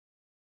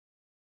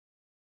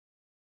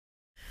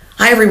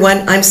Hi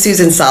everyone, I'm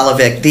Susan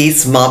Solovic, the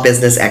small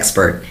business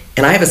expert,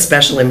 and I have a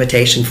special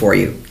invitation for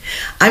you.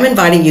 I'm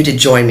inviting you to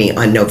join me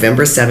on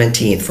November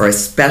 17th for a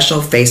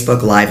special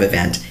Facebook Live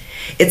event.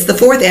 It's the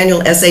 4th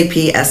annual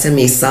SAP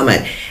SME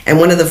Summit, and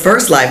one of the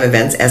first live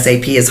events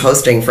SAP is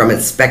hosting from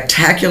its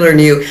spectacular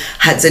new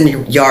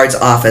Hudson Yards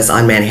office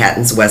on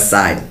Manhattan's West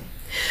Side.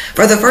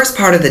 For the first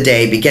part of the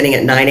day, beginning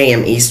at 9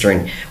 a.m.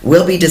 Eastern,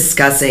 we'll be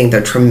discussing the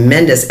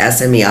tremendous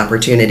SME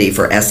opportunity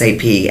for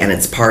SAP and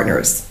its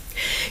partners.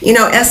 You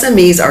know,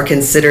 SMEs are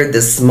considered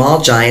the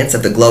small giants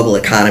of the global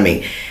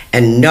economy,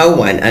 and no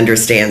one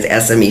understands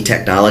SME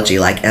technology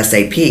like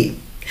SAP.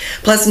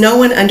 Plus, no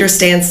one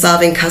understands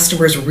solving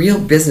customers' real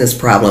business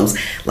problems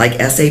like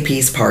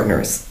SAP's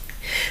partners.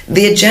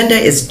 The agenda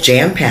is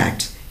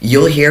jam-packed.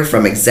 You'll hear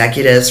from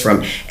executives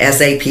from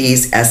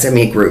SAP's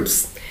SME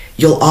groups.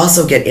 You'll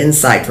also get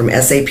insight from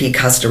SAP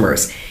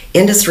customers,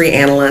 industry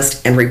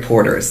analysts, and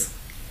reporters.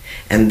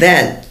 And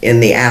then, in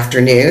the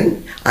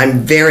afternoon, I'm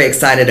very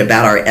excited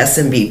about our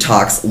SMB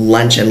Talks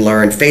Lunch and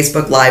Learn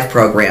Facebook Live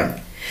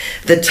program.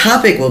 The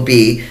topic will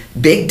be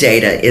Big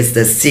Data is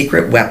the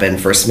Secret Weapon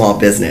for Small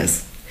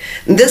Business.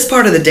 This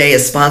part of the day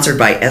is sponsored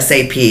by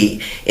SAP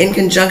in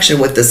conjunction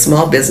with the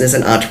Small Business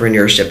and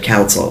Entrepreneurship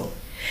Council.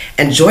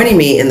 And joining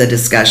me in the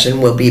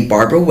discussion will be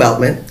Barbara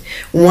Weltman,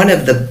 one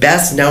of the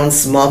best-known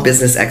small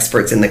business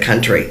experts in the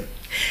country,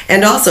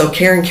 and also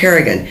Karen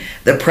Kerrigan,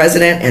 the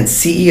President and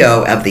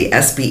CEO of the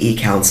SBE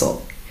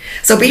Council.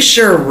 So be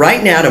sure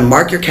right now to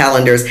mark your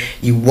calendars.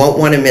 You won't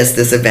want to miss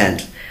this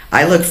event.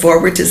 I look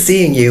forward to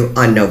seeing you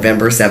on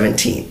November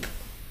 17th.